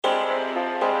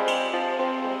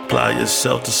apply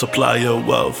yourself to supply your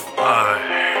wealth.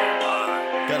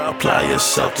 Gotta apply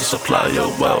yourself to supply your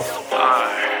wealth.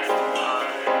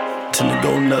 Tend to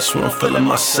go nuts when I'm feeling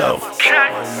myself.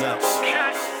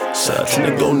 So I tend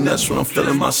to go nuts when I'm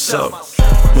feeling myself.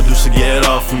 Medusa, get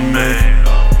off of me,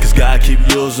 cause God keep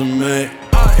using me.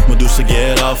 Medusa,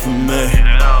 get off of me,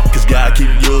 cause God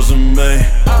keep using me.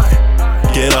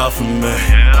 Get off of me,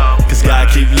 cause God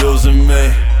keep using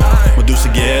me. Medusa,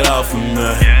 get off of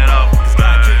me.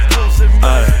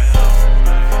 Ay.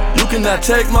 You cannot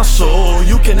take my soul,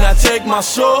 you cannot take my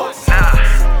soul.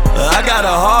 I got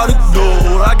a heart of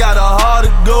gold, I got a heart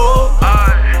of gold.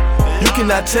 You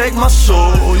cannot take my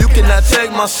soul, you cannot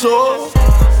take my soul.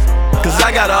 Cause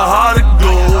I got a heart of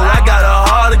gold, I got a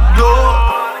heart of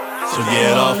gold. So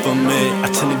get off of me, I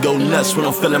tend to go nuts when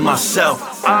I'm feeling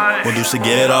myself. Medusa,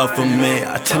 get off of me,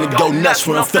 I tend to go nuts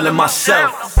when I'm feeling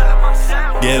myself.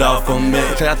 Get off of me,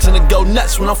 cause I tend to go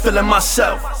nuts when I'm feeling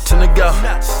myself. Tend to go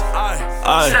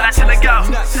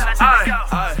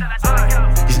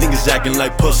These niggas acting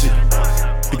like pussy,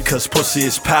 because pussy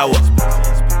is power.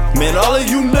 Man, all of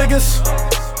you niggas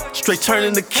straight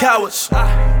turning to cowards.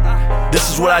 This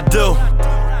is what I do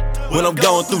when I'm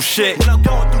going through shit.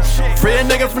 Free a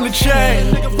nigga from the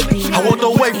chain, I walked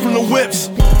away from the whips.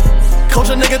 Coach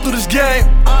a nigga through this game,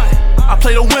 I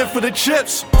play to win for the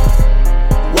chips.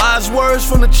 Wise words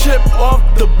from the chip off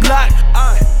the block,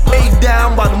 laid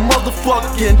down by the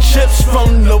motherfucking chips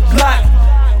from the block.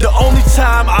 The only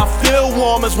time I feel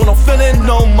warm is when I'm feeling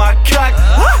on my cock.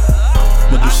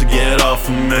 Medusa, get off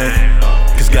of me,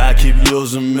 cause God keep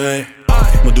using me.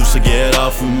 Medusa, get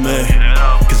off of me,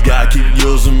 cause God keep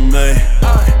using me.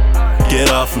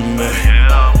 Get off of me,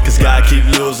 cause God keep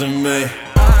using me.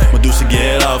 Medusa,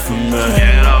 get off of me.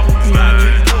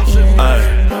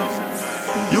 Ay.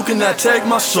 You cannot take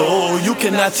my soul, you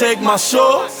cannot take my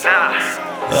soul.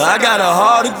 I got a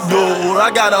heart of gold, I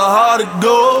got a heart of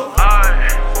gold.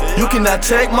 You cannot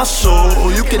take my soul,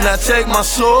 you cannot take my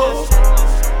soul.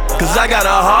 Cause I got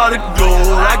a heart of gold,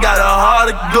 I got a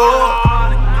heart of gold.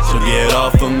 So get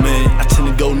off of me, I tend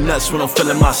to go nuts when I'm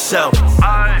feeling myself.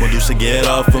 Medusa, get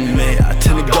off of me, I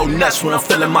tend to go nuts when I'm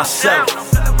feeling myself.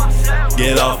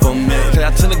 Get off of me, cause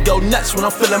I tend to go nuts when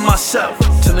I'm feeling myself.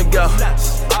 Tend to go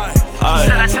I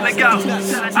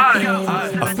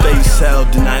face hell,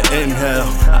 then I inhale.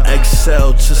 I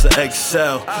exhale just to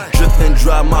exhale. Drip and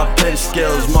dry my pen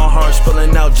scales. My heart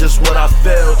spilling out just what I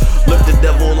feel. Look the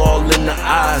devil all in the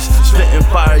eyes. Spitting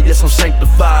fire, yes I'm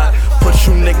sanctified. Put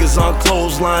you niggas on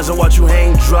clotheslines and watch you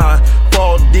hang dry.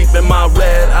 Fall deep in my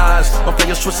red eyes. My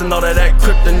fingers twisting all of that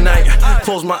kryptonite.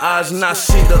 Close my eyes and I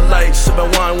see the light.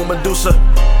 Sipping wine with Medusa,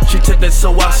 she took it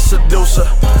so I seduce her.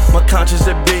 My conscience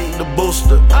it be the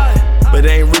booster, but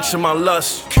ain't reaching my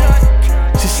lust.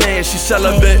 She saying she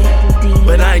celibate,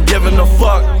 but I ain't giving a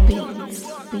fuck.